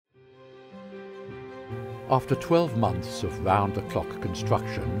After 12 months of round-the-clock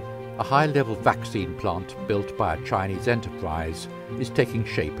construction, a high-level vaccine plant built by a Chinese enterprise is taking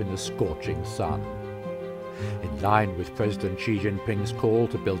shape in the scorching sun. In line with President Xi Jinping's call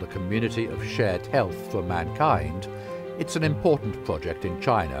to build a community of shared health for mankind, it's an important project in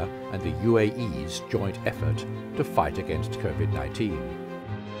China and the UAE's joint effort to fight against COVID-19.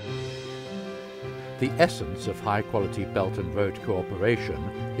 The essence of high-quality Belt and Road cooperation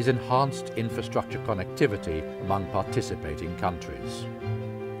is enhanced infrastructure connectivity among participating countries.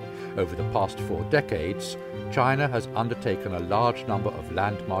 Over the past 4 decades, China has undertaken a large number of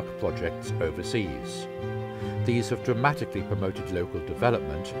landmark projects overseas. These have dramatically promoted local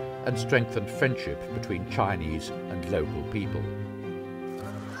development and strengthened friendship between Chinese and local people.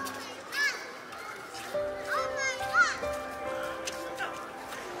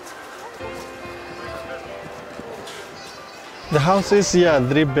 The houses here are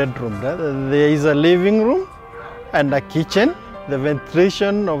 3-bedroom. There is a living room and a kitchen. The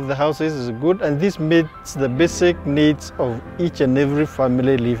ventilation of the houses is good, and this meets the basic needs of each and every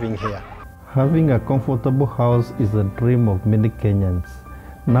family living here. Having a comfortable house is a dream of many Kenyans.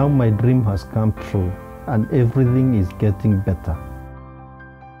 Now my dream has come true, and everything is getting better.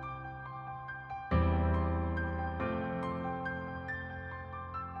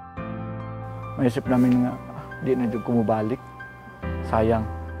 Maisip namin nga, di na dyan kumubalik. Sayang.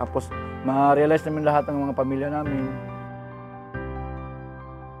 Tapos, ma-realize namin lahat ng mga pamilya namin.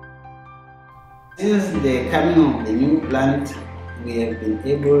 Since the coming of the new plant, we have been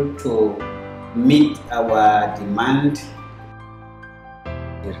able to meet our demand.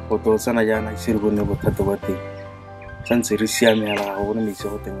 Foto sana jana sirbo ne botata wati. San sirisia me ala ko ne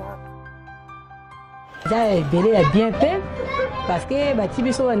miso tenga. Ça belé a bien fait parce que bati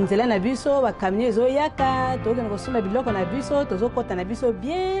biso nzela na biso ba camion zo yaka to ke ngosuma biloko na biso to zo kota na biso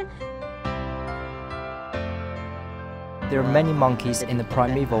bien. There are many monkeys in the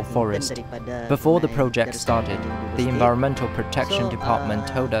primeval forest. Before the project started, the Environmental Protection Department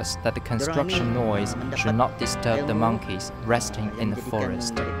told us that the construction noise should not disturb the monkeys resting in the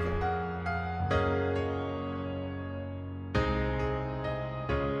forest.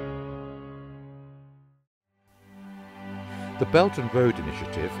 The Belt and Road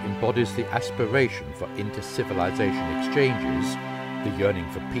Initiative embodies the aspiration for inter-civilization exchanges, the yearning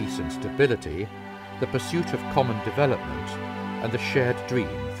for peace and stability, the pursuit of common development, and the shared dream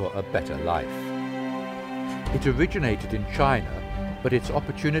for a better life. It originated in China, but its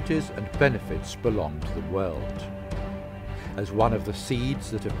opportunities and benefits belong to the world. As one of the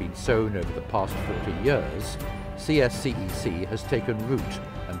seeds that have been sown over the past 40 years, CSCEC has taken root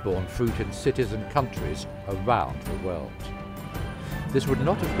and borne fruit in cities and countries around the world. This would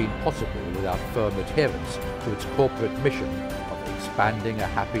not have been possible without firm adherence to its corporate mission of expanding a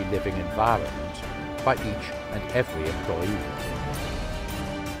happy living environment by each and every employee.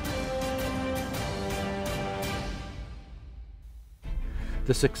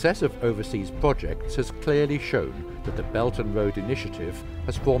 The success of overseas projects has clearly shown that the Belt and Road Initiative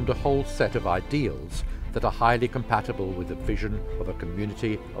has formed a whole set of ideals that are highly compatible with the vision of a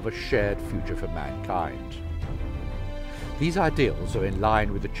community of a shared future for mankind. These ideals are in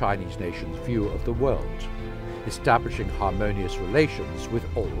line with the Chinese nation's view of the world, establishing harmonious relations with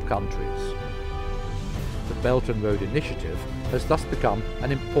all countries. The Belt and Road Initiative has thus become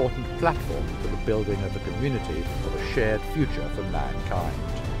an important platform for the building of a community of a shared future for mankind.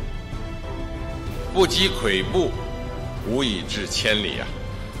 不积跬步，无以至千里啊！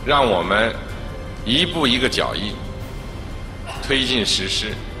让我们一步一个脚印，推进实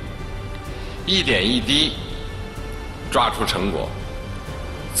施，一点一滴抓出成果，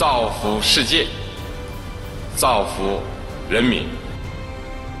造福世界，造福人民。